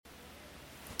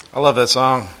I love that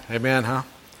song. Amen, huh?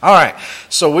 All right,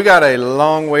 so we got a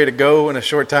long way to go and a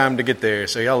short time to get there,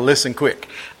 so y'all listen quick.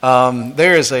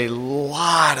 There is a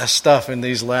lot of stuff in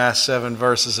these last 7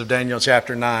 verses of Daniel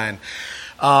chapter 9.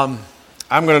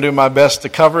 I'm going to do my best to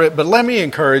cover it, but let me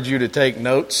encourage you to take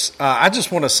notes. I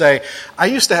just want to say, I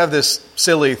used to have this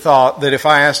silly thought that if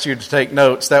I asked you to take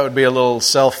notes, that would be a little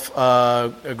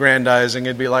self-aggrandizing.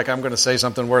 It'd be like, I'm going to say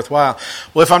something worthwhile.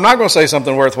 Well, if I'm not going to say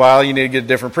something worthwhile, you need to get a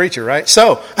different preacher, right?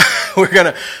 So,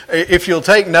 if you'll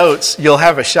take notes, you'll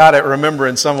have a shot at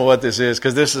remembering some of what this is,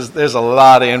 because there's a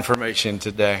lot of information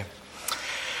today.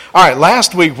 All right,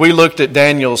 last week we looked at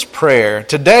Daniel's prayer.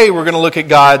 Today we're going to look at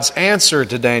God's answer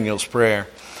to Daniel's prayer.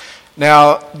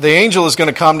 Now, the angel is going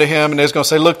to come to him and he's going to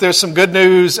say, look, there's some good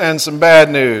news and some bad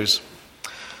news.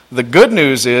 The good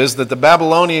news is that the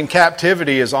Babylonian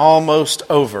captivity is almost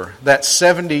over. That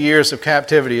 70 years of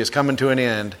captivity is coming to an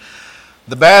end.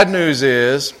 The bad news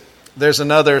is there's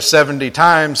another 70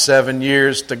 times 7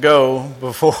 years to go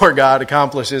before God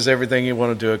accomplishes everything he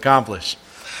wanted to accomplish.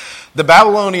 The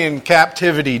Babylonian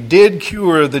captivity did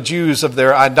cure the Jews of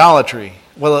their idolatry.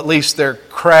 Well, at least their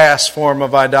crass form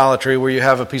of idolatry where you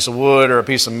have a piece of wood or a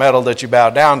piece of metal that you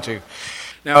bow down to.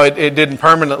 Now, it didn't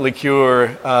permanently cure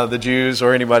the Jews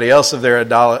or anybody else of their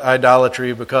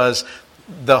idolatry because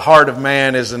the heart of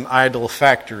man is an idol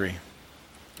factory.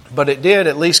 But it did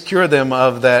at least cure them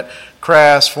of that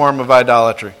crass form of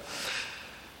idolatry.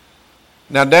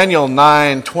 Now, Daniel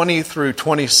 9:20 through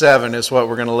 27 is what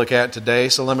we're going to look at today.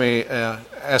 So let me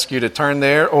ask you to turn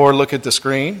there or look at the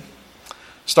screen.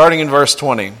 Starting in verse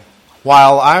 20.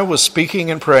 While I was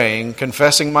speaking and praying,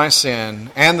 confessing my sin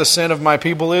and the sin of my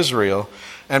people Israel,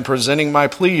 and presenting my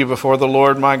plea before the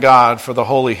Lord my God for the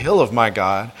holy hill of my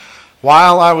God,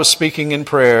 while I was speaking in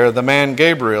prayer, the man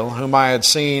Gabriel, whom I had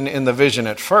seen in the vision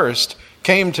at first,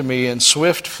 came to me in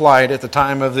swift flight at the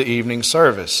time of the evening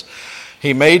service.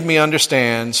 He made me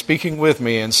understand, speaking with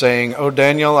me and saying, O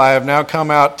Daniel, I have now come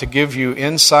out to give you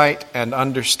insight and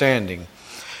understanding.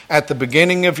 At the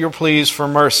beginning of your pleas for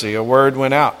mercy, a word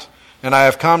went out, and I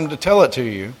have come to tell it to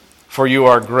you, for you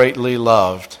are greatly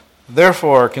loved.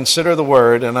 Therefore, consider the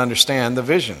word and understand the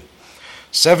vision.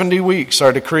 70 weeks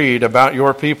are decreed about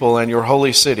your people and your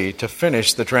holy city to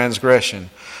finish the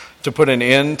transgression, to put an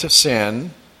end to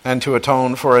sin, and to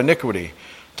atone for iniquity,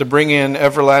 to bring in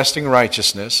everlasting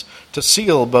righteousness, to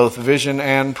seal both vision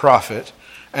and prophet,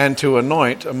 and to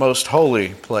anoint a most holy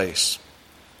place.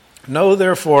 Know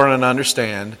therefore and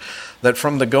understand that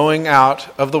from the going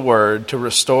out of the word to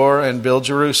restore and build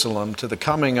Jerusalem to the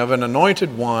coming of an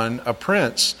anointed one, a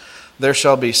prince, there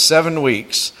shall be 7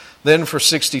 weeks. Then for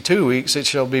 62 weeks it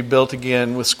shall be built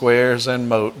again with squares and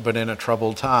moat, but in a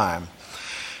troubled time.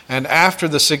 And after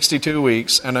the 62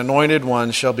 weeks, an anointed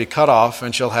one shall be cut off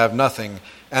and shall have nothing.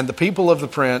 And the people of the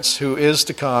prince who is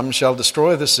to come shall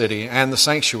destroy the city and the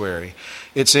sanctuary.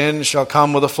 Its end shall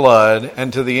come with a flood,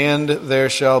 and to the end there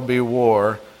shall be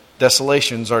war.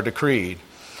 Desolations are decreed.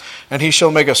 And he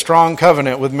shall make a strong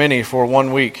covenant with many for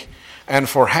 1 week. And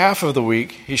for half of the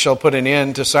week he shall put an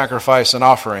end to sacrifice and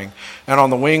offering. And on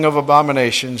the wing of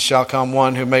abominations shall come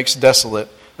one who makes desolate,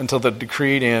 until the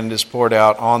decreed end is poured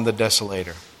out on the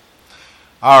desolator.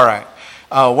 All right.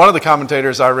 One of the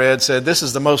commentators I read said this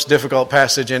is the most difficult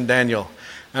passage in Daniel.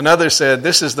 Another said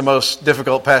this is the most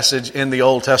difficult passage in the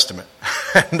Old Testament.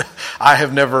 And I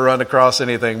have never run across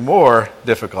anything more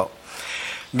difficult.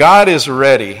 God is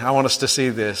ready. I want us to see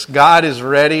this. God is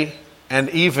ready and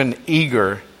even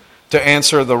eager to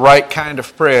answer the right kind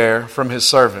of prayer from his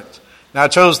servant. Now I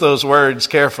chose those words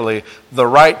carefully. The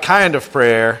right kind of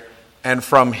prayer and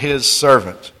from his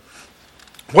servant.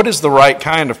 What is the right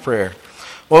kind of prayer?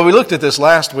 Well, we looked at this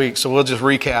last week, so we'll just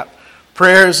recap.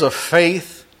 Prayers of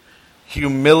faith,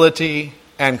 humility,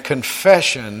 and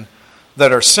confession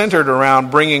that are centered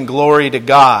around bringing glory to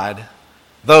God,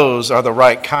 those are the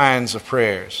right kinds of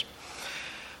prayers.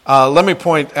 Let me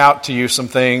point out to you some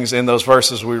things in those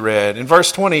verses we read. In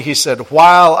verse 20, he said,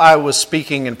 while I was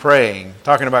speaking and praying,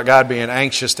 talking about God being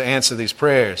anxious to answer these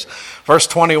prayers. Verse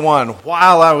 21,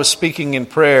 while I was speaking in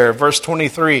prayer. Verse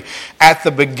 23, at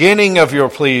the beginning of your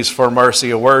pleas for mercy,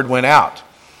 a word went out.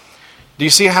 Do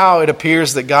you see how it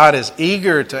appears that God is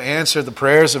eager to answer the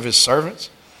prayers of his servants?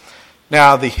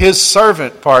 Now, the his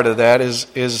servant part of that is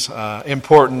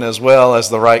important as well as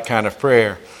the right kind of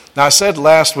prayer. Now, I said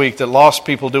last week that lost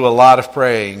people do a lot of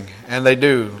praying, and they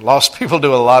do. Lost people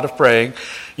do a lot of praying.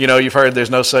 You know, you've heard there's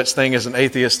no such thing as an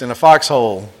atheist in a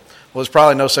foxhole. Well, there's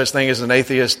probably no such thing as an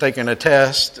atheist taking a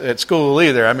test at school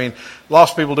either. I mean,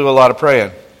 lost people do a lot of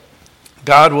praying.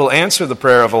 God will answer the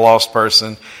prayer of a lost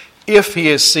person if he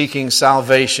is seeking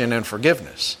salvation and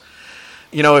forgiveness.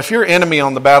 You know, if your enemy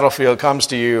on the battlefield comes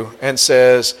to you and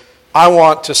says, I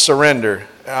want to surrender,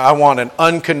 I want an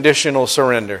unconditional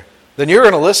surrender, then you're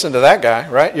going to listen to that guy,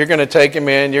 right? You're going to take him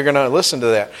in, you're going to listen to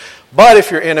that. But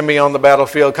if your enemy on the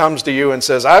battlefield comes to you and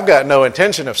says, I've got no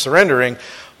intention of surrendering,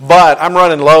 but I'm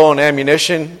running low on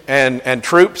ammunition and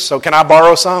troops, so can I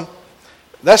borrow some?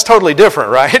 That's totally different,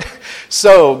 right?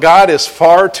 So God is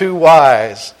far too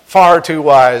wise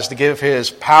to give His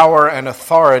power and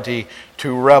authority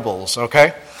to rebels,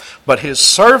 okay? But His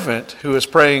servant who is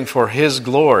praying for His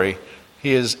glory,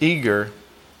 he is eager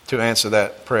to answer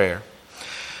that prayer.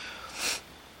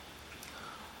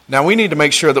 Now we need to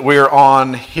make sure that we are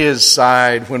on His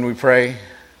side when we pray.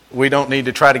 We don't need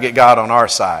to try to get God on our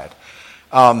side.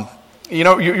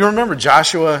 You remember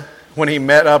Joshua when he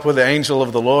met up with the angel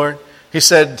of the Lord? He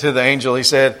said to the angel, he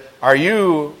said, are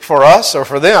you for us or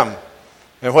for them?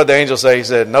 And what the angel said, he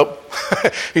said, nope.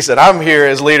 He said, I'm here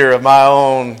as leader of my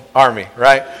own army,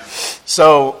 right?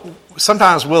 So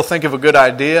sometimes we'll think of a good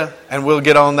idea and we'll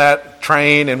get on that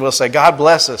train and we'll say, God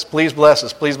bless us, please bless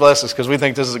us, because we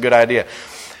think this is a good idea.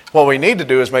 What we need to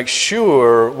do is make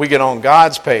sure we get on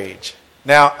God's page.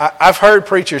 Now, I've heard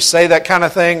preachers say that kind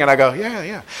of thing, and I go,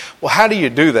 yeah. Well, how do you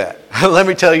do that? Let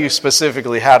me tell you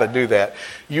specifically how to do that.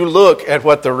 You look at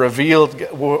what the revealed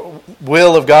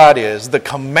will of God is, the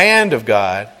command of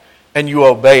God, and you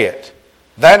obey it.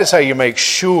 That is how you make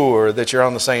sure that you're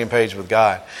on the same page with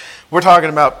God. We're talking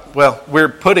about, we're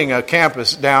putting a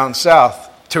campus down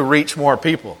south to reach more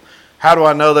people. How do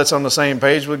I know that's on the same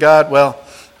page with God? Well,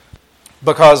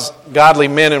 because godly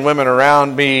men and women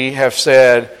around me have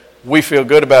said, we feel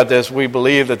good about this. We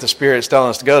believe that the Spirit's telling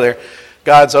us to go there.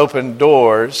 God's opened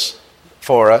doors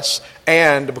for us.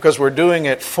 And because we're doing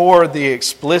it for the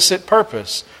explicit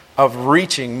purpose of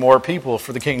reaching more people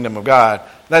for the kingdom of God.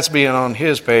 That's being on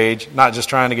His page, not just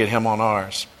trying to get Him on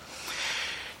ours.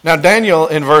 Now, Daniel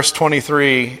in verse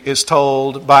 23 is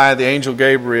told by the angel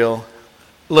Gabriel,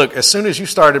 look, as soon as you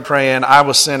started praying, I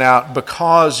was sent out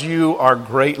because you are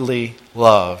greatly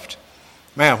loved.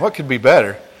 Man, what could be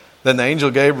better than the angel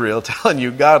Gabriel telling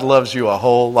you God loves you a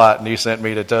whole lot and He sent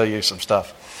me to tell you some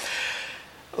stuff.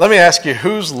 Let me ask you,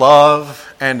 whose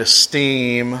love and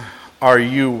esteem are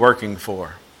you working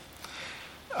for?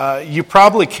 You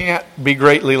probably can't be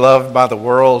greatly loved by the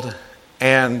world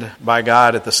and by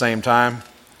God at the same time.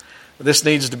 This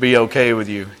needs to be okay with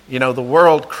you. You know, the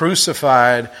world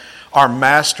crucified our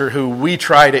master who we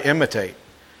try to imitate.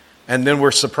 And then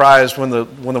we're surprised when the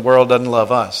world doesn't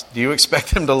love us. Do you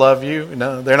expect them to love you?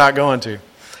 No, they're not going to.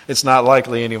 It's not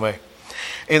likely anyway.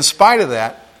 In spite of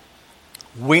that,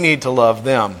 we need to love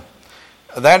them.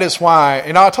 That is why,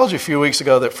 I told you a few weeks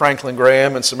ago that Franklin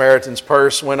Graham and Samaritan's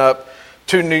Purse went up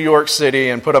to New York City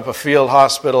and put up a field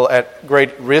hospital at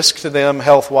great risk to them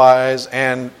health-wise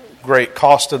and great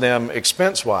cost to them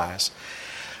expense-wise.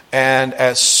 And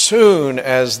as soon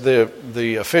as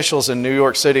the officials in New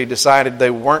York City decided they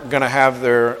weren't going to have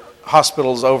their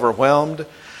hospitals overwhelmed,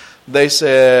 they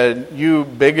said, you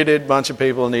bigoted bunch of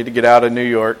people need to get out of New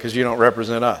York because you don't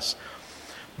represent us.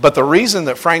 But the reason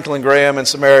that Franklin Graham and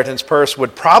Samaritan's Purse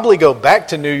would probably go back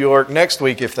to New York next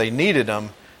week if they needed them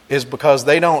is because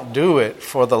they don't do it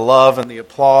for the love and the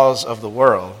applause of the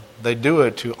world. They do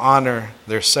it to honor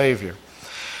their Savior.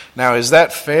 Now, is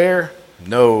that fair?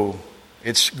 No.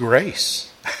 It's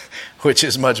grace, which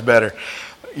is much better.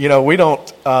 You know, we don't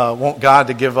want God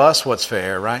to give us what's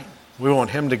fair, right? We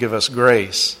want Him to give us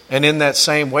grace. And in that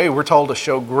same way, we're told to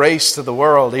show grace to the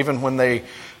world, even when they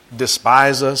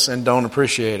despise us and don't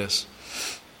appreciate us.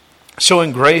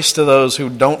 Showing grace to those who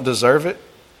don't deserve it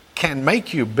can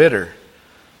make you bitter,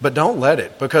 but don't let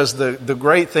it. Because the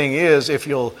great thing is, if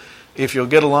you'll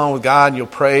get along with God and you'll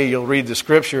pray, you'll read the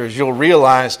Scriptures, you'll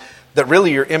realize that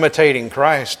really you're imitating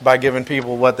Christ by giving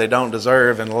people what they don't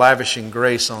deserve and lavishing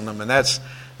grace on them. And that's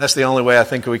the only way I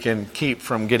think we can keep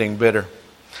from getting bitter.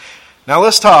 Now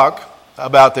let's talk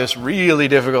about this really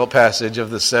difficult passage of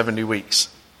the 70 weeks.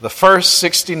 The first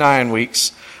 69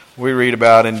 weeks we read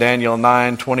about in Daniel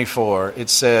 9:24. It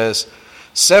says,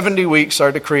 70 weeks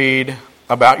are decreed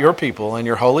about your people and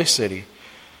your holy city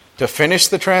to finish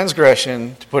the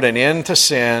transgression, to put an end to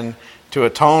sin, to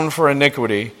atone for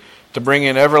iniquity, to bring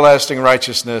in everlasting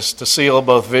righteousness, to seal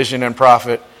both vision and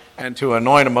prophet, and to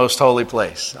anoint a most holy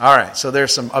place. All right, so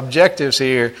there's some objectives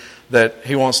here that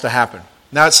He wants to happen.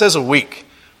 Now it says a week.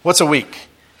 What's a week?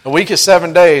 A week is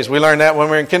 7 days. We learned that when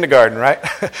we were in kindergarten, right?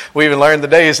 We even learned the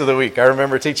days of the week. I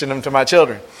remember teaching them to my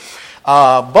children.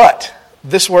 But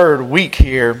this word week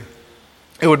here,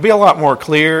 it would be a lot more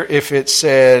clear if it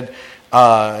said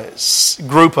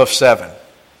group of 7.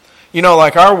 You know,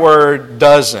 like our word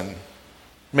dozen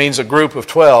means a group of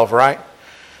 12, right?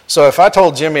 So if I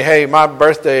told Jimmy, hey, my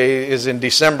birthday is in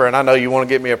December and I know you want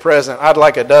to get me a present, I'd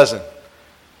like a dozen.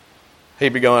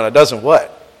 He'd be going, a dozen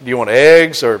what? Do you want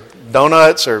eggs or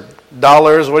donuts or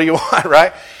dollars? What do you want,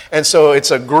 right? And so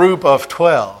it's a group of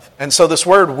 12. And so this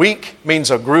word week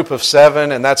means a group of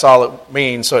 7, and that's all it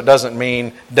means, so it doesn't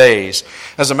mean days.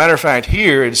 As a matter of fact,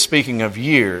 here it's speaking of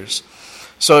years.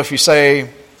 So if you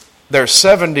say there's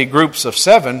 70 groups of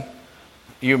 7,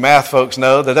 you math folks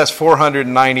know that that's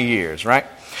 490 years, right?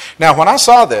 Now, when I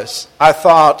saw this, I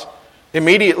thought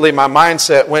immediately my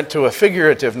mindset went to a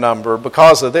figurative number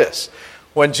because of this.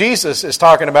 When Jesus is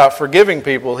talking about forgiving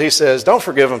people, he says, don't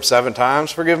forgive them 7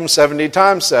 times, forgive them 70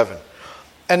 times 7.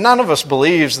 And none of us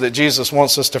believes that Jesus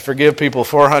wants us to forgive people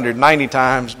 490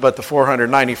 times, but the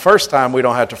 491st time we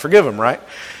don't have to forgive them, right?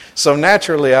 So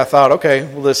naturally I thought, okay,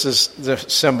 well, this is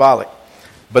symbolic.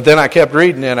 But then I kept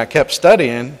reading and I kept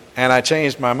studying, and I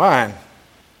changed my mind.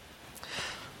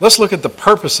 Let's look at the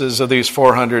purposes of these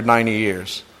 490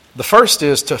 years. The first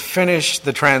is to finish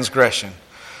the transgression.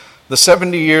 The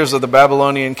 70 years of the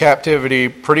Babylonian captivity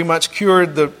pretty much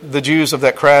cured the Jews of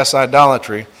that crass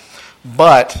idolatry,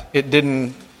 but it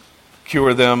didn't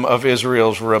cure them of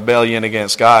Israel's rebellion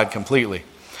against God completely.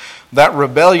 That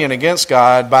rebellion against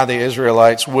God by the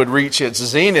Israelites would reach its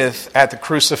zenith at the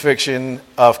crucifixion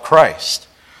of Christ.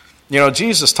 You know,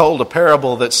 Jesus told a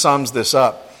parable that sums this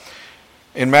up.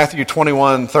 In Matthew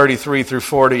 21:33 through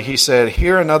 40, he said,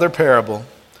 "Hear another parable.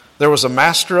 There was a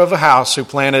master of a house who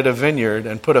planted a vineyard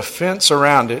and put a fence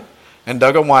around it and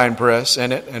dug a winepress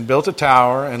in it and built a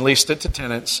tower and leased it to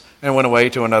tenants and went away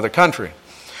to another country.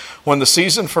 When the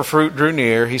season for fruit drew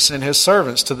near, he sent his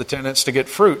servants to the tenants to get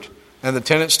fruit. And the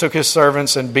tenants took his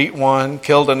servants and beat one,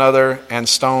 killed another, and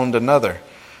stoned another."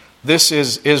 This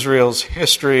is Israel's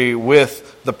history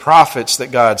with the prophets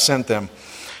that God sent them.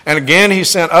 And again, he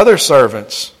sent other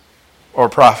servants or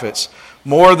prophets,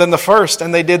 more than the first,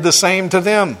 and they did the same to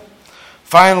them.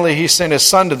 Finally, he sent his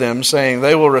son to them, saying,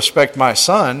 "They will respect my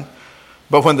son."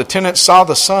 But when the tenants saw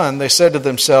the son, they said to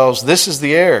themselves, "This is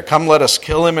the heir. Come, let us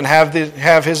kill him and have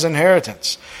his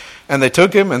inheritance." And they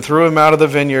took him and threw him out of the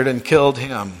vineyard and killed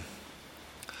him.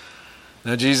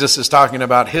 Now, Jesus is talking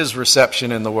about his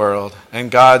reception in the world,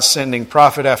 and God sending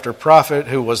prophet after prophet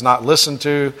who was not listened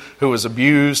to, who was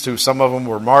abused, who some of them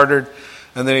were martyred.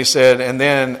 And then he said, and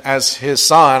then as his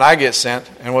son, I get sent,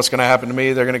 and what's going to happen to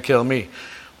me? They're going to kill me.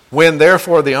 When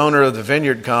therefore the owner of the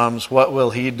vineyard comes, what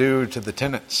will he do to the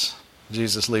tenants?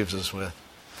 Jesus leaves us with.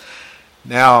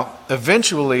 Now,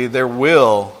 eventually there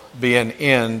will be an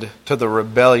end to the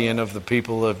rebellion of the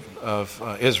people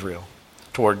of Israel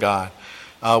toward God.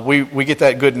 We get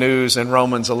that good news in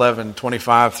Romans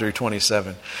 11:25 through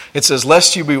 27. It says,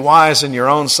 "Lest you be wise in your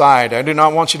own sight, I do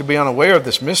not want you to be unaware of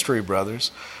this mystery,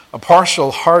 brothers. A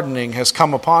partial hardening has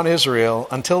come upon Israel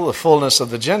until the fullness of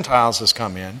the Gentiles has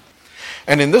come in.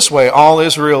 And in this way all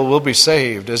Israel will be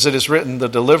saved. As it is written, the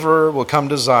deliverer will come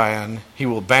to Zion. He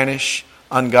will banish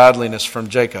ungodliness from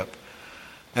Jacob.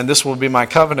 And this will be my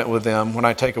covenant with them when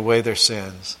I take away their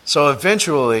sins." So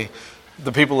eventually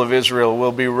the people of Israel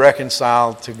will be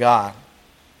reconciled to God.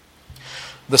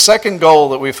 The second goal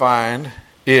that we find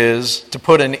is to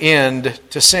put an end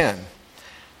to sin.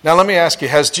 Now let me ask you,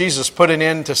 has Jesus put an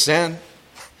end to sin?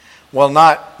 Well,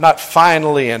 not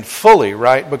finally and fully,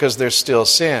 right? Because there's still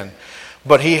sin.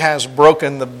 But he has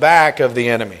broken the back of the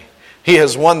enemy. He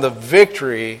has won the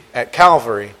victory at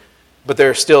Calvary, but there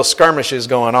are still skirmishes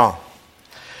going on.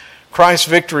 Christ's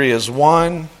victory is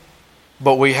won,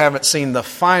 but we haven't seen the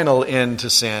final end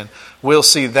to sin. We'll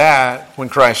see that when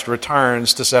Christ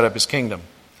returns to set up his kingdom.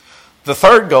 The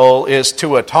third goal is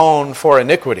to atone for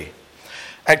iniquity.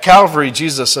 At Calvary,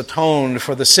 Jesus atoned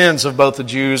for the sins of both the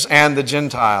Jews and the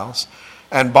Gentiles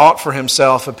and bought for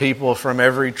himself a people from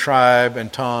every tribe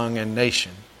and tongue and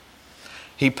nation.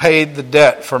 He paid the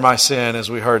debt for my sin, as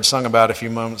we heard sung about a few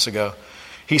moments ago.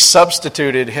 He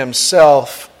substituted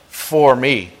himself for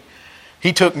me.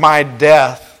 He took my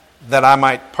death that I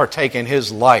might partake in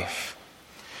his life.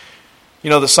 You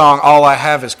know the song, "All I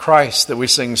Have is Christ," that we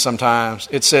sing sometimes.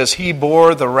 It says, "He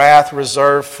bore the wrath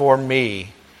reserved for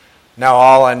me. Now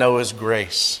all I know is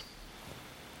grace."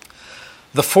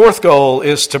 The fourth goal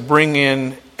is to bring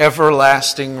in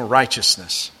everlasting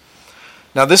righteousness.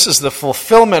 Now this is the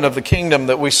fulfillment of the kingdom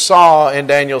that we saw in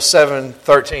Daniel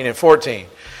 7:13 and 14.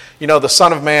 You know, the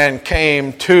Son of Man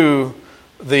came to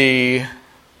the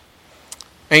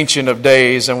Ancient of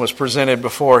Days and was presented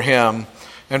before him.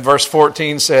 And verse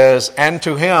 14 says, "And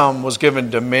to him was given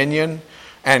dominion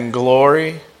and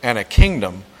glory and a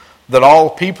kingdom, that all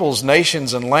peoples,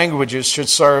 nations, and languages should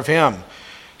serve him.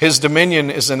 His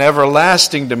dominion is an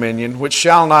everlasting dominion which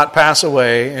shall not pass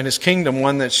away, and his kingdom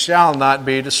one that shall not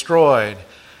be destroyed.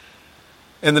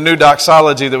 In the new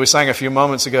doxology that we sang a few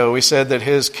moments ago, we said that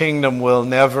his kingdom will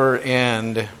never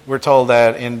end. We're told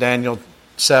that in Daniel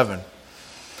 7.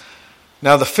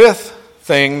 Now the fifth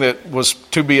thing that was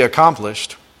to be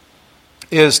accomplished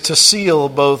is to seal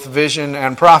both vision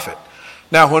and prophet.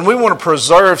 Now when we want to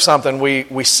preserve something,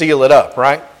 we seal it up,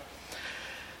 right?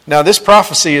 Now this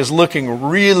prophecy is looking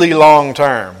really long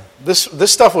term. This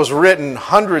stuff was written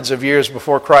hundreds of years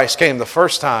before Christ came the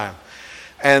first time.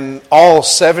 And all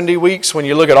 70 weeks, when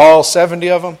you look at all 70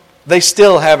 of them, they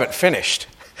still haven't finished.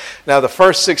 Now the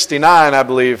first 69, I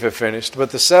believe, have finished, but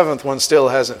the seventh one still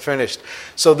hasn't finished.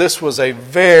 So this was a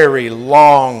very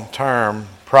long-term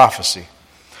prophecy.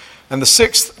 And the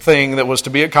sixth thing that was to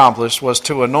be accomplished was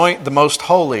to anoint the most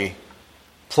holy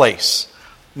place.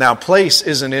 Now, place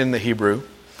isn't in the Hebrew.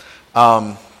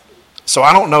 So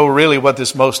I don't know really what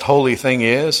this most holy thing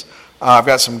is. I've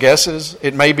got some guesses.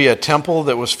 It may be a temple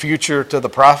that was future to the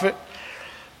prophet.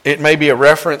 It may be a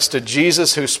reference to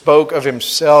Jesus who spoke of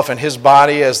himself and his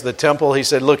body as the temple. He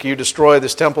said, look, you destroy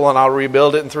this temple and I'll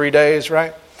rebuild it in 3 days,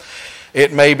 right?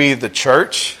 It may be the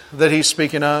church that he's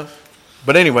speaking of.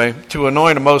 But anyway, to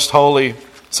anoint a most holy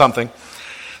something.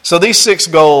 So these 6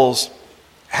 goals,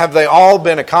 have they all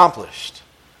been accomplished?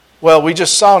 Well, we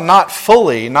just saw not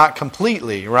fully, not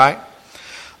completely, right?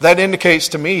 That indicates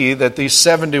to me that these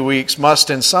 70 weeks must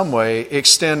in some way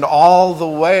extend all the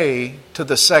way to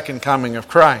the second coming of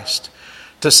Christ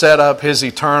to set up his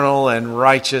eternal and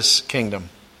righteous kingdom.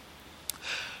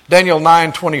 Daniel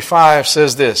 9:25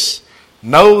 says this,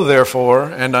 know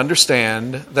therefore and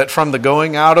understand that from the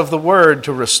going out of the word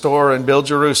to restore and build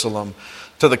Jerusalem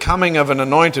to the coming of an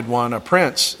anointed one, a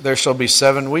prince, there shall be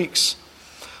 7 weeks.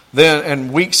 Then,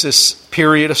 and weeks is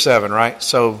period of 7, right?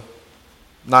 So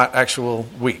not actual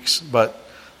weeks, but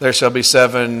there shall be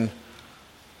 7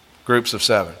 groups of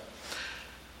 7.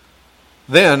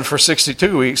 Then for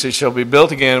 62 weeks it shall be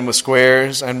built again with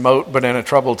squares and moat, but in a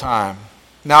troubled time.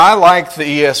 Now I like the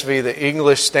ESV, the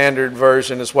English Standard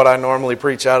Version is what I normally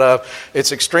preach out of.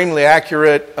 It's extremely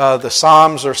accurate. The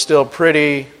Psalms are still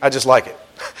pretty. I just like it.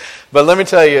 But let me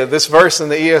tell you, this verse in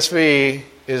the ESV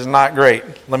is not great.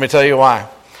 Let me tell you why.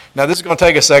 Now this is going to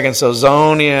take a second, so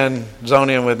zone in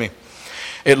with me.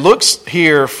 It looks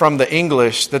here from the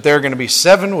English that there are going to be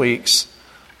 7 weeks,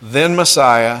 then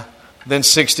Messiah, then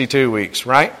 62 weeks,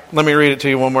 right? Let me read it to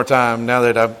you one more time now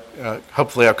that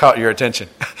hopefully I've caught your attention.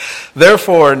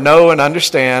 Therefore, know and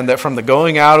understand that from the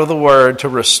going out of the word to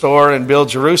restore and build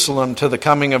Jerusalem to the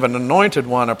coming of an anointed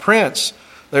one, a prince,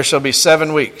 there shall be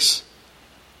 7 weeks.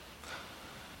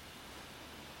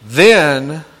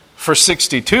 Then for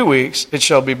 62 weeks, it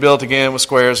shall be built again with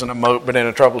squares and a moat, but in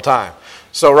a troubled time.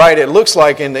 So, right, it looks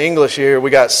like in the English here, we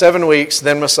got 7 weeks,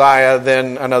 then Messiah,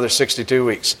 then another 62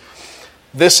 weeks.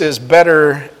 This is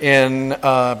better in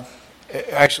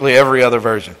actually every other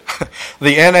version.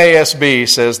 The NASB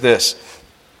says this,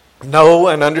 know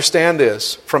and understand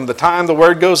this, from the time the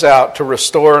word goes out to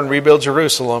restore and rebuild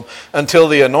Jerusalem until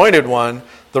the anointed one,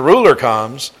 the ruler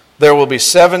comes, there will be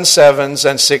 7 sevens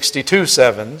and 62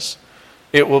 sevens.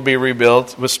 It will be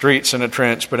rebuilt with streets and a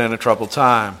trench, but in a troubled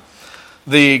time.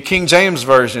 The King James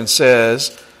Version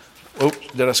says,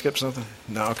 did I skip something?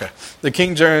 No, okay. The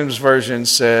King James Version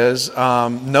says,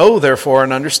 know therefore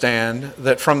and understand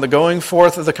that from the going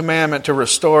forth of the commandment to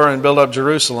restore and build up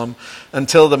Jerusalem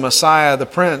until the Messiah, the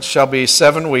Prince, shall be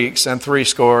 7 weeks and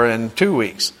 62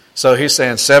 weeks. So he's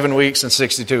saying 7 weeks and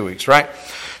 62 weeks, right?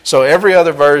 So every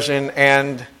other version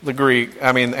and the Greek,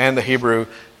 and the Hebrew,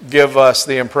 give us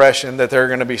the impression that there are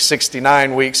going to be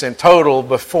 69 weeks in total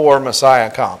before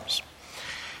Messiah comes.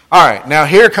 All right, now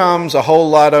here comes a whole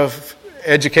lot of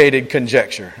educated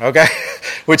conjecture, okay?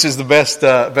 Which is the best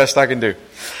I can do.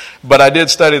 But I did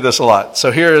study this a lot.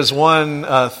 So here is one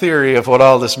theory of what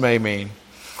all this may mean.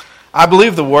 I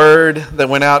believe the word that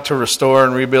went out to restore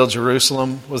and rebuild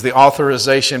Jerusalem was the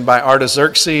authorization by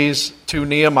Artaxerxes to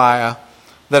Nehemiah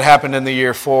that happened in the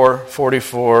year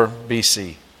 444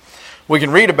 BC. We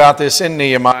can read about this in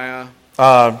Nehemiah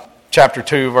chapter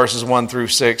 2, verses 1 through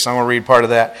 6. I'm going to read part of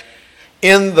that.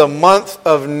 In the month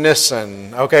of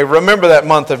Nisan. Okay, remember that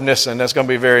month of Nisan. That's going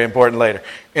to be very important later.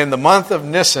 In the month of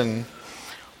Nisan,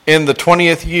 in the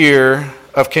 20th year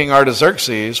of King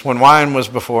Artaxerxes, when wine was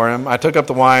before him, I took up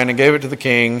the wine and gave it to the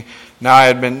king. Now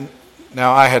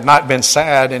I had not been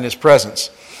sad in his presence.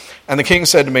 And the king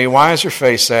said to me, why is your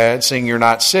face sad, seeing you're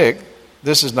not sick?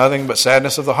 This is nothing but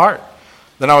sadness of the heart.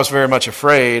 Then I was very much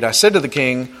afraid. I said to the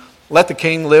king, let the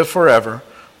king live forever.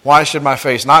 Why should my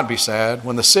face not be sad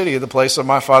when the city, the place of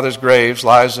my father's graves,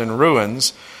 lies in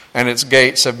ruins, and its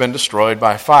gates have been destroyed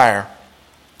by fire.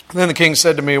 And then the king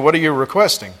said to me, what are you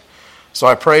requesting? So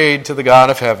I prayed to the God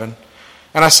of heaven,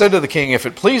 and I said to the king, if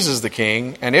it pleases the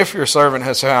king, and if your servant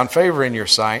has found favor in your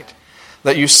sight,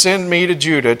 that you send me to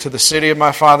Judah, to the city of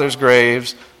my father's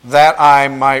graves, that I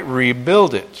might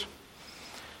rebuild it.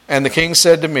 And the king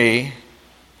said to me,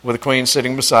 with the queen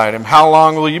sitting beside him, how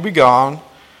long will you be gone,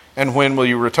 and when will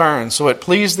you return? So it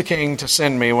pleased the king to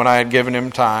send me when I had given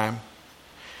him time.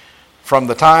 From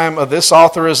the time of this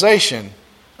authorization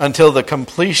until the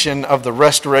completion of the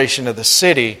restoration of the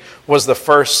city was the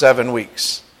first 7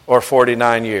 weeks, or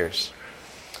 49 years.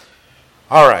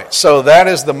 All right, so that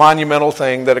is the monumental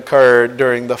thing that occurred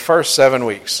during the first 7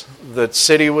 weeks. The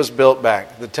city was built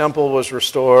back. The temple was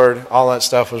restored. All that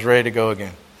stuff was ready to go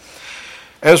again.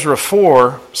 Ezra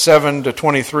 4,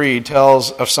 7-23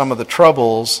 tells of some of the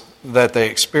troubles that they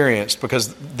experienced,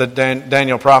 because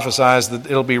Daniel prophesies that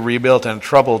it'll be rebuilt in a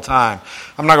troubled time.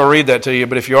 I'm not going to read that to you,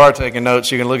 but if you are taking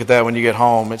notes, you can look at that when you get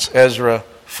home. It's Ezra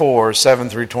 4,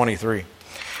 7-23.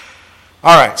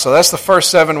 All right, so that's the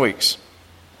first 7 weeks.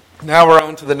 Now we're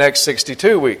on to the next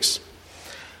 62 weeks.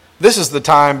 This is the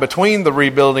time between the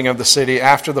rebuilding of the city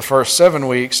after the first 7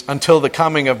 weeks until the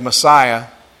coming of Messiah.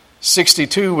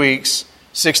 62 weeks,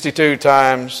 62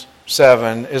 times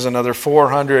 7 is another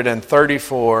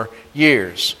 434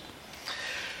 years.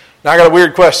 Now I got a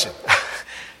weird question.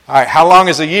 All right, how long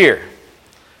is a year?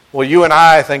 Well, you and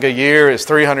I think a year is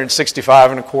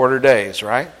 365 and a quarter days,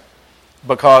 right?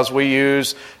 Because we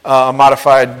use a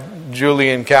modified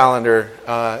Julian calendar,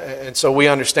 and so we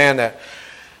understand that.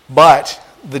 But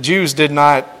the Jews did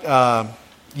not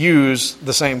use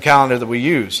the same calendar that we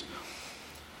use.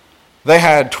 They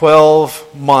had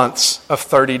 12 months of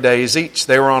 30 days each.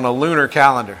 They were on a lunar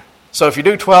calendar. So if you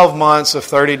do 12 months of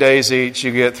 30 days each,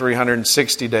 you get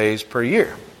 360 days per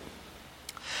year.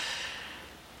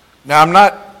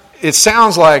 Now, it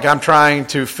sounds like I'm trying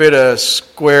to fit a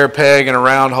square peg in a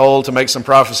round hole to make some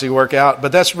prophecy work out,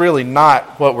 but that's really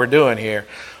not what we're doing here.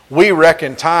 We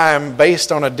reckon time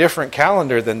based on a different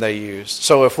calendar than they used.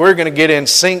 So if we're going to get in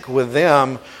sync with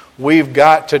them, we've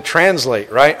got to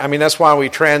translate, right? I mean, that's why we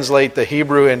translate the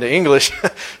Hebrew into English,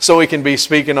 so we can be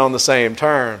speaking on the same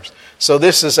terms. So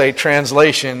this is a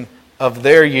translation of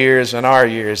their years and our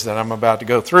years that I'm about to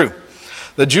go through.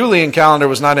 The Julian calendar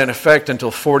was not in effect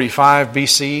until 45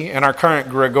 BC, and our current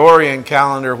Gregorian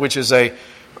calendar, which is a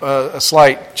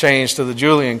slight change to the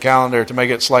Julian calendar to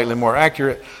make it slightly more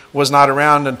accurate, was not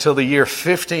around until the year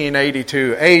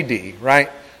 1582 AD, right?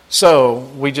 So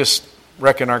we just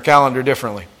reckon our calendar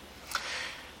differently.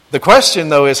 The question,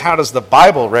 though, is how does the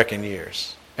Bible reckon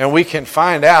years? And we can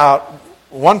find out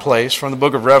one place from the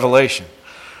book of Revelation.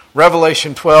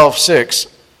 Revelation 12:6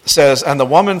 says, and the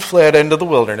woman fled into the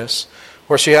wilderness,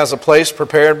 where she has a place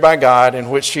prepared by God in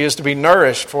which she is to be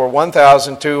nourished for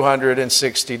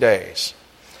 1,260 days.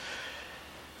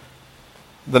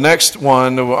 The next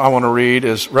one I want to read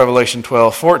is Revelation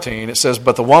 12:14. It says,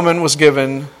 but the woman was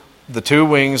given the 2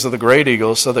 wings of the great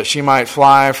eagle so that she might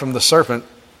fly from the serpent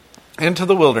into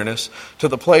the wilderness to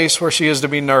the place where she is to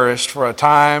be nourished for a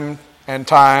time and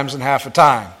times and half a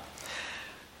time.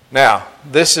 Now,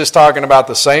 this is talking about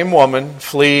the same woman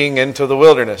fleeing into the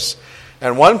wilderness.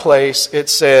 And one place it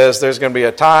says there's going to be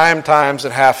a time, times,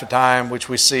 and half a time, which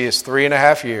we see is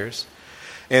 3.5 years.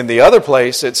 In the other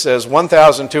place it says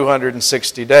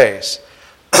 1,260 days.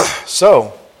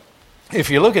 So, if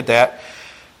you look at that,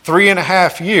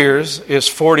 3.5 years is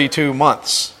 42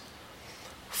 months.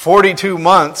 42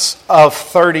 months of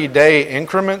 30-day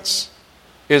increments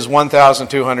is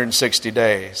 1,260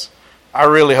 days. I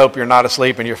really hope you're not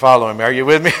asleep and you're following me. Are you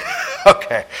with me?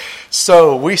 Okay.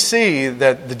 So we see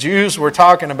that the Jews were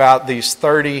talking about these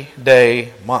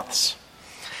 30-day months.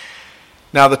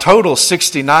 Now the total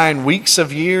 69 weeks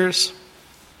of years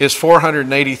is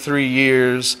 483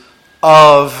 years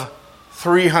of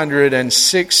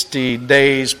 360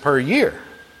 days per year.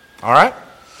 All right?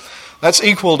 That's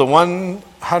equal to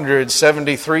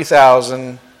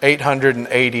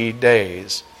 173,880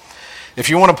 days. If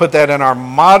you want to put that in our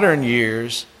modern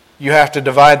years, you have to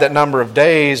divide that number of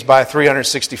days by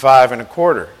 365 and a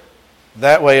quarter.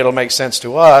 That way it'll make sense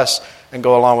to us and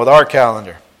go along with our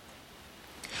calendar.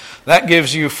 That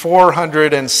gives you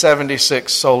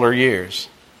 476 solar years.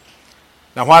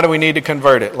 Now, why do we need to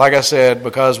convert it? Like I said,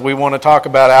 because we want to talk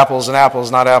about apples and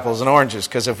apples, not apples and oranges.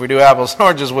 Because if we do apples and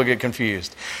oranges, we'll get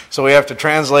confused. So we have to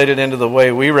translate it into the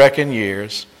way we reckon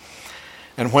years.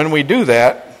 And when we do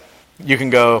that, you can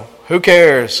go, who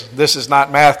cares? This is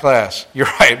not math class. You're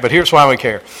right, but here's why we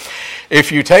care.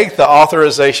 If you take the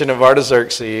authorization of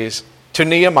Artaxerxes to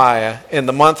Nehemiah in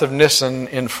the month of Nisan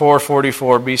in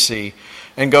 444 BC,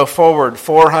 and go forward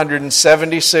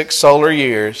 476 solar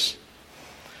years,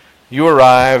 you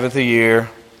arrive at the year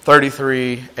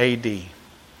 33 AD.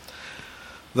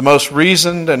 The most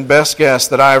reasoned and best guess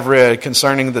that I have read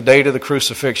concerning the date of the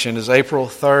crucifixion is April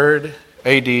 3rd,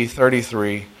 AD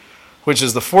 33, which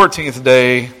is the 14th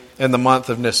day in the month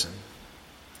of Nisan.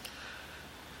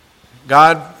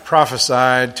 God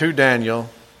prophesied to Daniel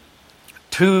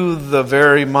to the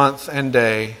very month and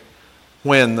day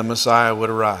when the Messiah would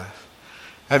arrive.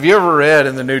 Have you ever read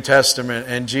in the New Testament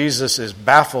and Jesus is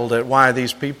baffled at why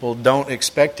these people don't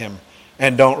expect him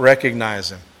and don't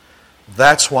recognize him?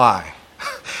 That's why.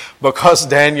 Because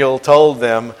Daniel told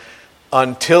them,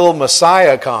 until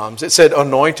Messiah comes, it said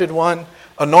anointed one.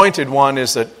 Anointed one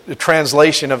is the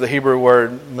translation of the Hebrew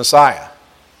word Messiah.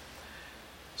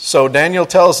 So Daniel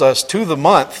tells us to the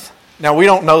month. Now we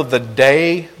don't know the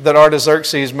day that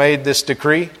Artaxerxes made this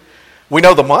decree. We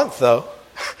know the month though.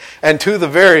 And to the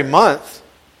very month,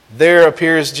 there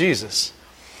appears Jesus.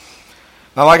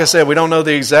 Now, like I said, we don't know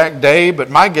the exact day, but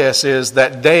my guess is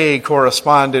that day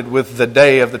corresponded with the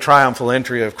day of the triumphal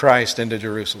entry of Christ into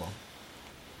Jerusalem.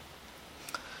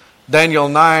 Daniel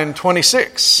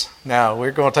 9:26. Now,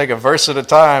 we're going to take a verse at a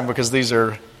time because these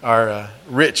are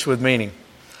rich with meaning.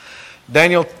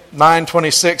 Daniel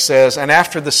 9:26 says, "And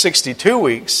after the 62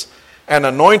 weeks, an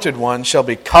anointed one shall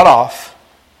be cut off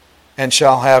and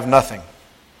shall have nothing."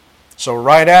 So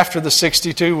right after the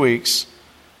 62 weeks,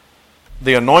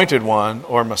 the anointed one,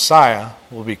 or Messiah,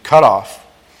 will be cut off.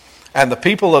 And the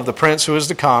people of the prince who is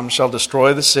to come shall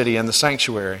destroy the city and the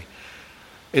sanctuary.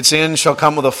 Its end shall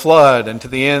come with a flood, and to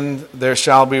the end there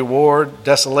shall be war.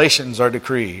 Desolations are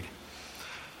decreed.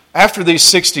 After these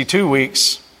 62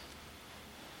 weeks,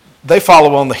 they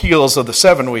follow on the heels of the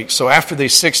 7 weeks. So after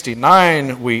these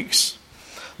 69 weeks,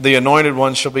 the anointed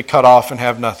one shall be cut off and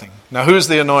have nothing. Now who's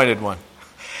the anointed one?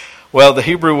 Well, the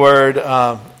Hebrew word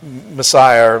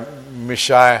Messiah or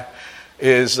Messiah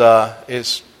is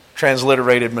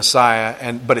transliterated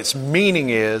Messiah, but its meaning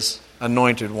is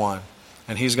anointed one,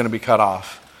 and he's going to be cut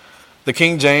off. The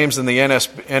King James and the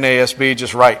NASB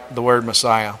just write the word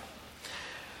Messiah.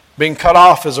 Being cut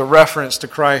off is a reference to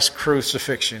Christ's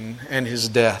crucifixion and his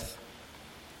death.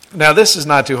 Now, this is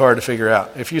not too hard to figure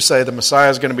out. If you say the Messiah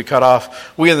is going to be cut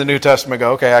off, we in the New Testament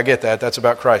go, okay, I get that. That's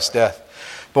about Christ's death.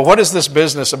 But what is this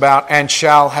business about, and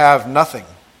shall have nothing?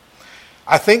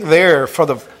 I think there, for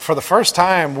the first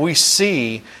time, we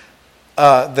see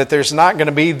that there's not going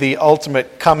to be the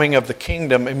ultimate coming of the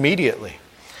kingdom immediately.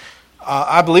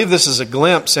 I believe this is a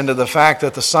glimpse into the fact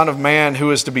that the Son of Man,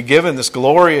 who is to be given this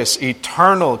glorious,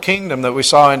 eternal kingdom that we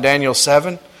saw in Daniel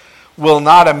 7, will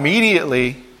not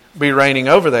immediately be reigning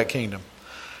over that kingdom.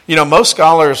 You know, most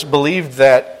scholars believed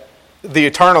that the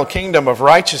eternal kingdom of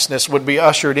righteousness would be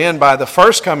ushered in by the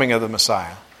first coming of the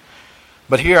Messiah.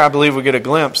 But here I believe we get a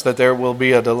glimpse that there will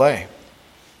be a delay.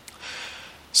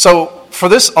 So for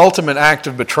this ultimate act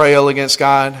of betrayal against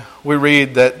God, we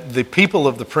read that the people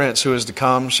of the prince who is to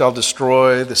come shall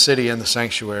destroy the city and the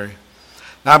sanctuary.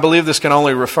 Now I believe this can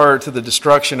only refer to the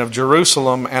destruction of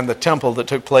Jerusalem and the temple that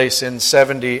took place in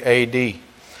 70 AD,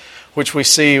 which we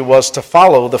see was to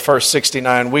follow the first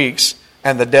 69 weeks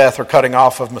and the death or cutting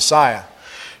off of Messiah.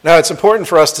 Now, it's important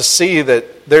for us to see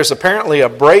that there's apparently a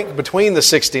break between the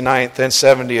 69th and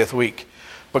 70th week,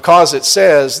 because it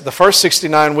says the first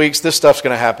 69 weeks, this stuff's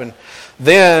going to happen.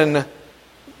 Then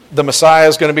the Messiah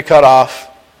is going to be cut off,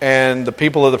 and the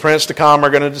people of the prince to come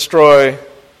are going to destroy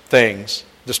things,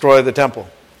 destroy the temple.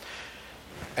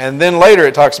 And then later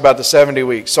it talks about the 70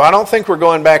 weeks. So I don't think we're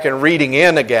going back and reading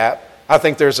in a gap. I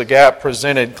think there's a gap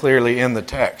presented clearly in the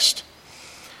text.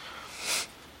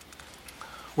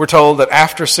 We're told that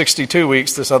after 62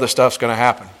 weeks, this other stuff's going to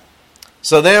happen.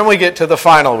 So then we get to the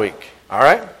final week, all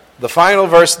right? The final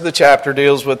verse of the chapter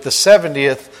deals with the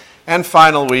 70th and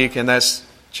final week, and that's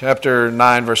chapter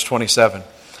 9, verse 27.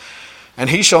 And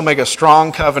he shall make a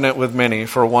strong covenant with many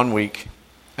for 1 week,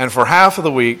 and for half of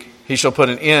the week he shall put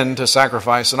an end to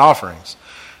sacrifice and offerings.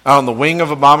 On the wing of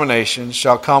abominations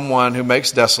shall come one who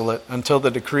makes desolate, until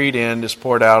the decreed end is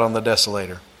poured out on the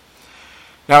desolator.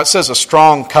 Now it says a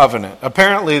strong covenant.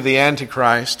 Apparently the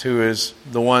Antichrist, who is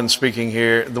the one speaking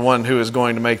here, the one who is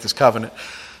going to make this covenant,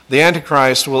 the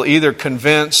Antichrist will either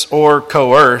convince or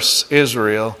coerce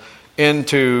Israel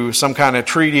into some kind of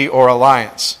treaty or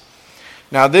alliance.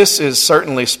 Now this is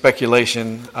certainly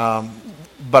speculation,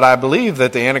 but I believe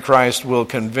that the Antichrist will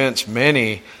convince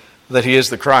many that he is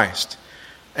the Christ.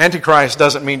 Antichrist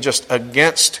doesn't mean just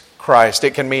against Christ.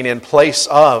 It can mean in place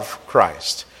of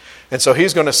Christ. And so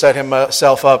he's going to set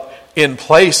himself up in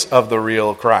place of the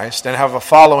real Christ and have a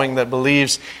following that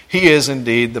believes he is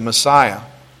indeed the Messiah.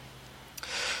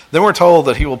 Then we're told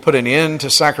that he will put an end to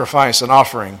sacrifice and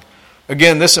offering.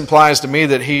 Again, this implies to me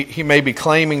that he may be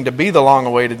claiming to be the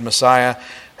long-awaited Messiah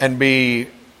and be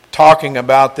talking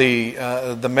about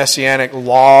the Messianic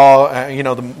law,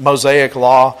 the Mosaic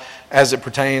law as it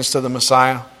pertains to the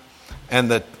Messiah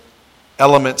and the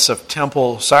elements of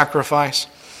temple sacrifice.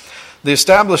 The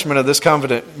establishment of this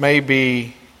covenant may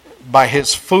be by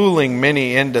his fooling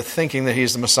many into thinking that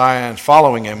he's the Messiah and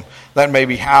following him. That may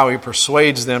be how he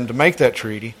persuades them to make that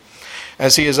treaty,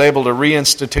 as he is able to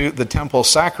reinstitute the temple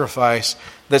sacrifice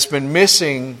that's been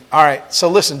missing. All right, so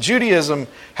listen, Judaism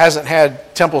hasn't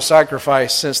had temple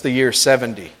sacrifice since the year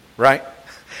 70, right?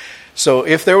 So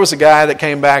if there was a guy that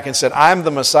came back and said, I'm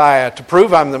the Messiah, to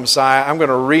prove I'm the Messiah, I'm going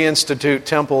to reinstitute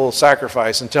temple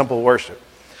sacrifice and temple worship.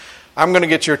 I'm going to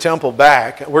get your temple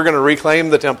back. We're going to reclaim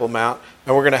the Temple Mount,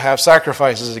 and we're going to have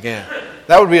sacrifices again.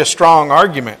 That would be a strong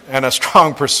argument and a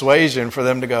strong persuasion for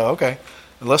them to go, okay,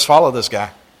 let's follow this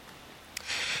guy.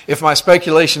 If my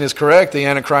speculation is correct, the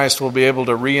Antichrist will be able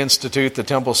to reinstitute the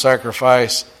temple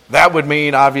sacrifice. That would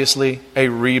mean, obviously, a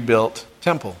rebuilt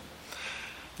temple.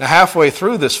 Now, halfway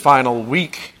through this final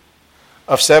week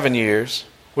of 7 years,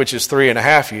 which is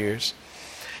 3.5 years,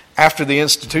 after the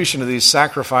institution of these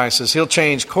sacrifices, he'll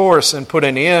change course and put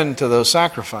an end to those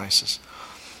sacrifices.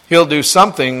 He'll do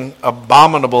something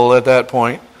abominable at that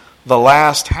point. The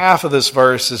last half of this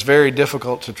verse is very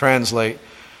difficult to translate.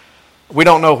 We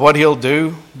don't know what he'll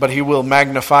do, but he will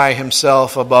magnify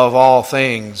himself above all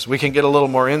things. We can get a little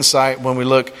more insight when we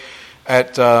look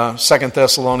at 2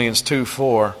 Thessalonians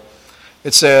 2:4.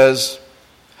 It says,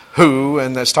 who,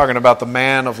 and that's talking about the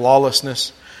man of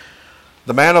lawlessness,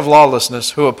 the man of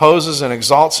lawlessness who opposes and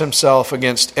exalts himself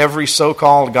against every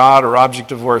so-called God or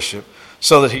object of worship,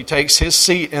 so that he takes his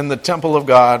seat in the temple of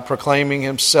God, proclaiming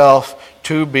himself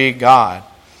to be God.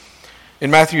 In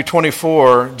Matthew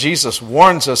 24, Jesus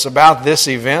warns us about this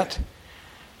event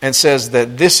and says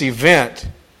that this event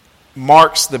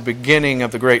marks the beginning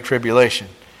of the Great Tribulation.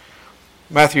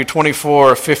 Matthew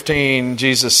 24:15,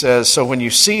 Jesus says, so when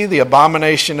you see the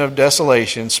abomination of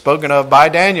desolation spoken of by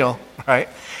Daniel, right?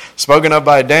 Spoken of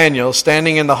by Daniel,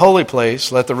 standing in the holy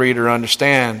place, let the reader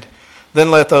understand. Then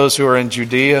let those who are in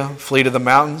Judea flee to the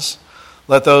mountains.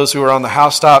 Let those who are on the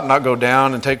housetop not go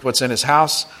down and take what's in his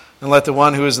house. And let the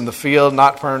one who is in the field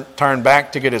not turn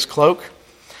back to get his cloak.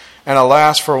 And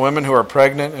alas, for women who are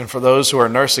pregnant and for those who are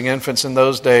nursing infants in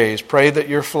those days, pray that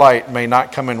your flight may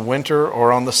not come in winter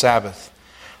or on the Sabbath.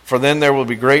 For then there will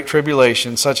be great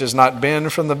tribulation, such as not been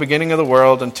from the beginning of the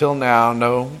world until now,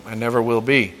 no, and never will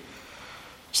be.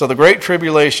 So the great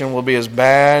tribulation will be as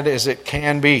bad as it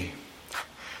can be.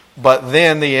 But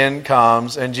then the end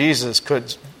comes, and Jesus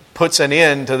puts an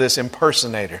end to this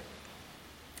impersonator.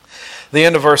 The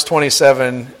end of verse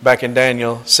 27 back in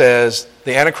Daniel says,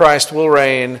 the Antichrist will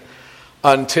reign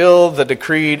until the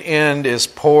decreed end is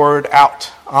poured out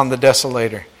on the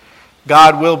desolator.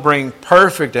 God will bring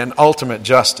perfect and ultimate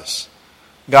justice.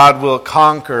 God will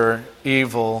conquer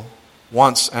evil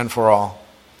once and for all.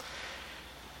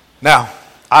 Now,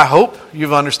 I hope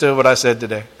you've understood what I said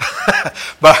today.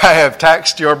 But I have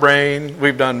taxed your brain.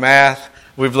 We've done math.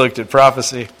 We've looked at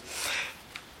prophecy.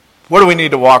 What do we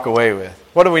need to walk away with?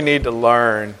 What do we need to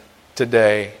learn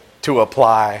today to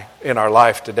apply in our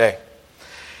life today?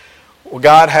 Well,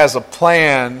 God has a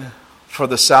plan for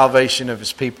the salvation of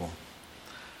His people.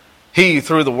 He,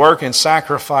 through the work and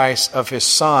sacrifice of His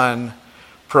Son,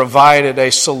 provided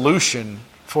a solution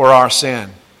for our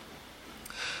sin.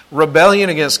 Rebellion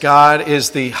against God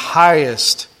is the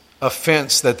highest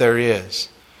offense that there is.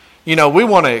 You know, we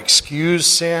want to excuse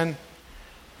sin,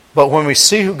 but when we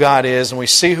see who God is and we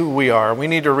see who we are, we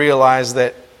need to realize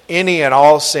that any and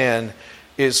all sin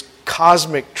is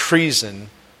cosmic treason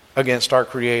against our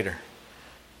Creator.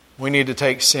 We need to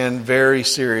take sin very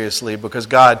seriously because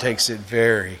God takes it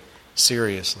very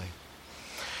seriously.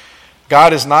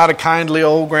 God is not a kindly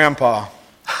old grandpa.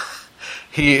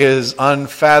 He is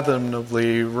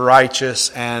unfathomably righteous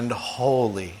and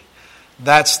holy.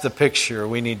 That's the picture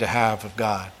we need to have of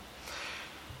God.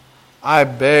 I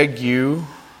beg you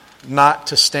not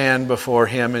to stand before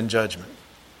Him in judgment.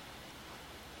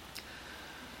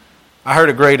 I heard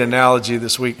a great analogy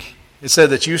this week. It said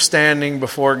that you standing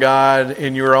before God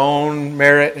in your own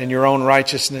merit and your own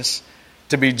righteousness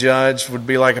to be judged would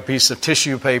be like a piece of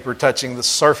tissue paper touching the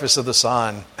surface of the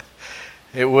sun.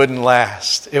 It wouldn't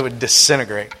last. It would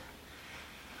disintegrate.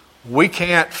 We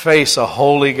can't face a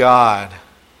holy God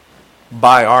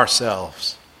by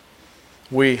ourselves.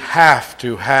 We have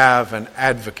to have an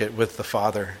advocate with the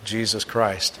Father, Jesus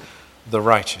Christ, the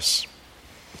righteous.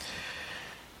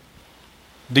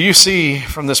 Do you see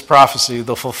from this prophecy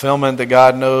the fulfillment that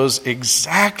God knows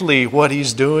exactly what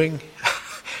He's doing?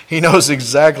 He knows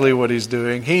exactly what He's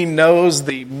doing. He knows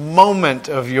the moment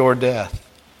of your death.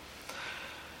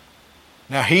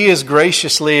 Now, He is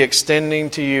graciously extending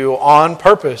to you on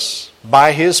purpose,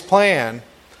 by His plan,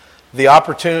 the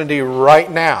opportunity right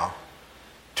now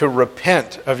to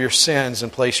repent of your sins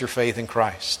and place your faith in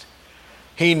Christ.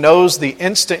 He knows the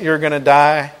instant you're going to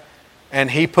die, and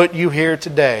He put you here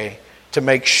today to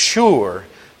make sure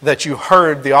that you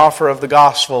heard the offer of the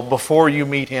gospel before you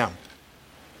meet Him.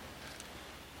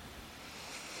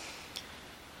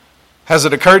 Has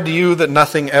it occurred to you that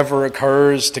nothing ever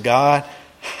occurs to God?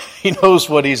 He knows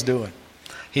what He's doing.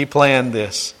 He planned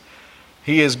this.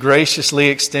 He is graciously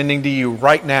extending to you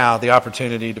right now the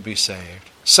opportunity to be saved.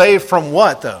 Saved from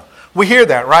what, though? We hear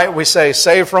that, right? We say,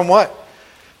 saved from what?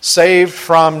 Saved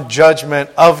from judgment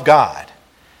of God.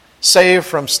 Saved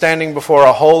from standing before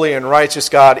a holy and righteous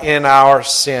God in our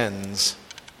sins.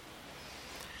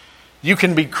 You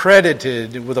can be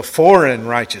credited with a foreign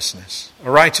righteousness,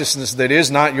 a righteousness that is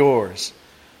not yours,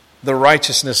 the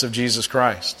righteousness of Jesus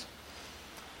Christ.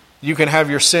 You can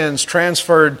have your sins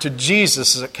transferred to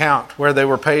Jesus' account where they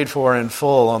were paid for in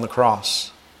full on the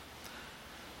cross.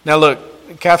 Now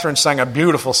look, Catherine sang a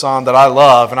beautiful song that I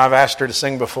love, and I've asked her to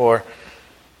sing before,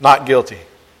 Not Guilty.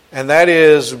 And that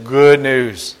is good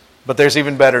news. But there's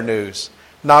even better news.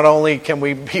 Not only can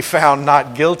we be found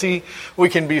not guilty, we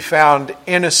can be found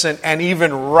innocent and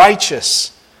even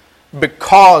righteous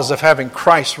because of having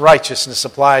Christ's righteousness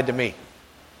applied to me.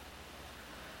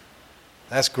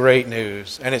 That's great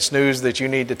news. And it's news that you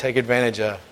need to take advantage of.